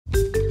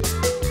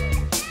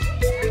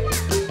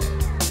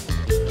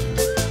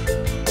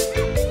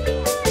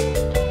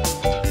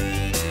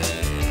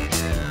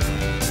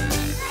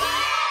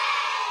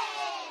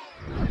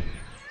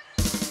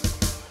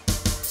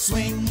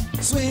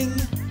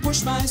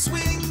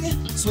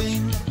swing,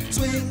 swing,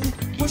 swing,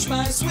 push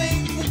my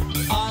swing.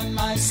 On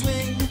my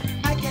swing,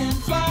 I can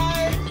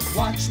fly.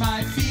 Watch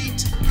my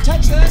feet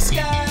touch the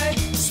sky.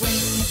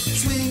 Swing,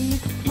 swing,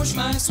 push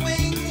my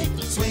swing.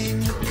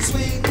 Swing,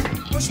 swing,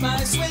 push my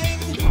swing.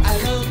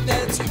 I love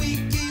that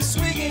squeaky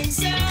swinging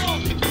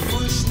sound.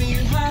 Push me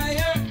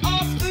higher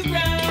off the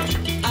ground.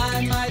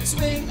 I might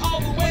swing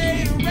all the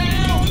way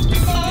around,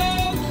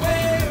 all the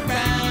way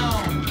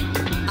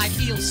around. I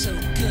feel so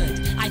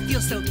good, I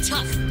feel so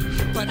tough,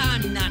 but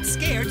I'm not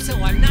scared, so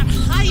I'm not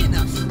high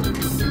enough.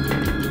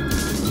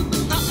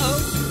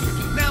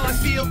 Uh-oh, now I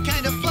feel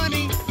kind of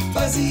funny.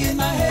 Fuzzy in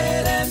my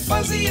head and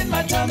fuzzy in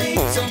my tummy.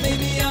 So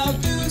maybe I'll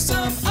do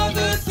some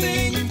other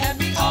thing and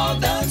be all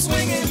done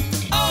swinging,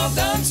 all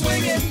done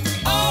swinging,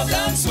 all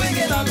done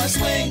swinging on my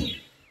swing.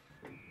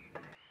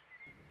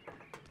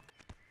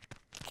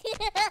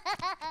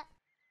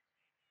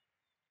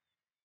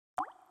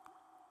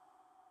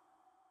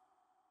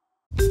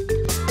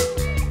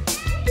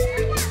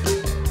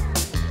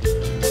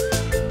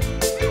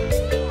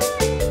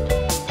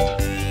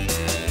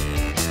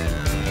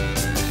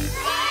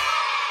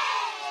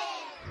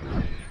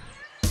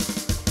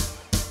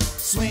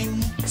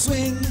 Swing,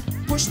 swing,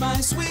 push my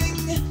swing.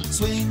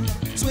 Swing,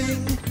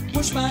 swing,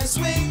 push my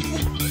swing.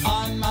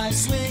 On my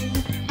swing,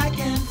 I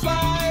can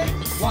fly.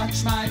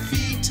 Watch my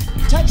feet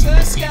touch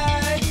the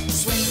sky.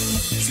 Swing,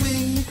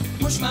 swing,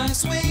 push my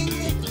swing.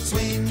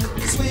 Swing,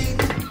 swing,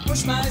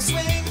 push my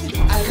swing.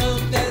 I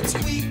love that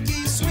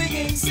squeaky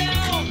swinging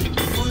sound.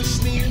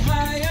 Push me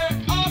higher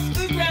off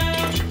the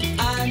ground.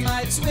 I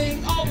might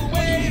swing all the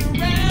way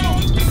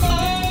around,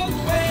 all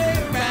the way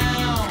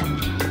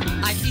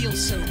around. I feel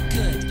so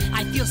good,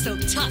 I feel so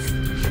tough,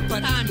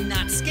 but I'm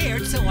not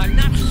scared, so I'm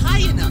not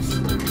high enough.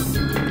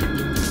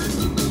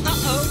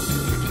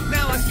 Uh-oh,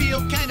 now I feel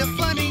kind of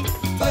funny.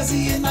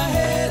 Fuzzy in my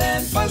head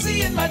and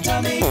fuzzy in my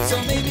tummy.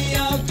 So maybe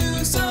I'll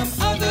do some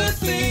other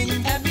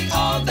thing and be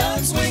all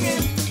done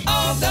swinging,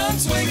 all done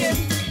swinging,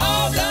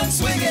 all done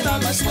swinging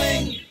on my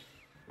swing.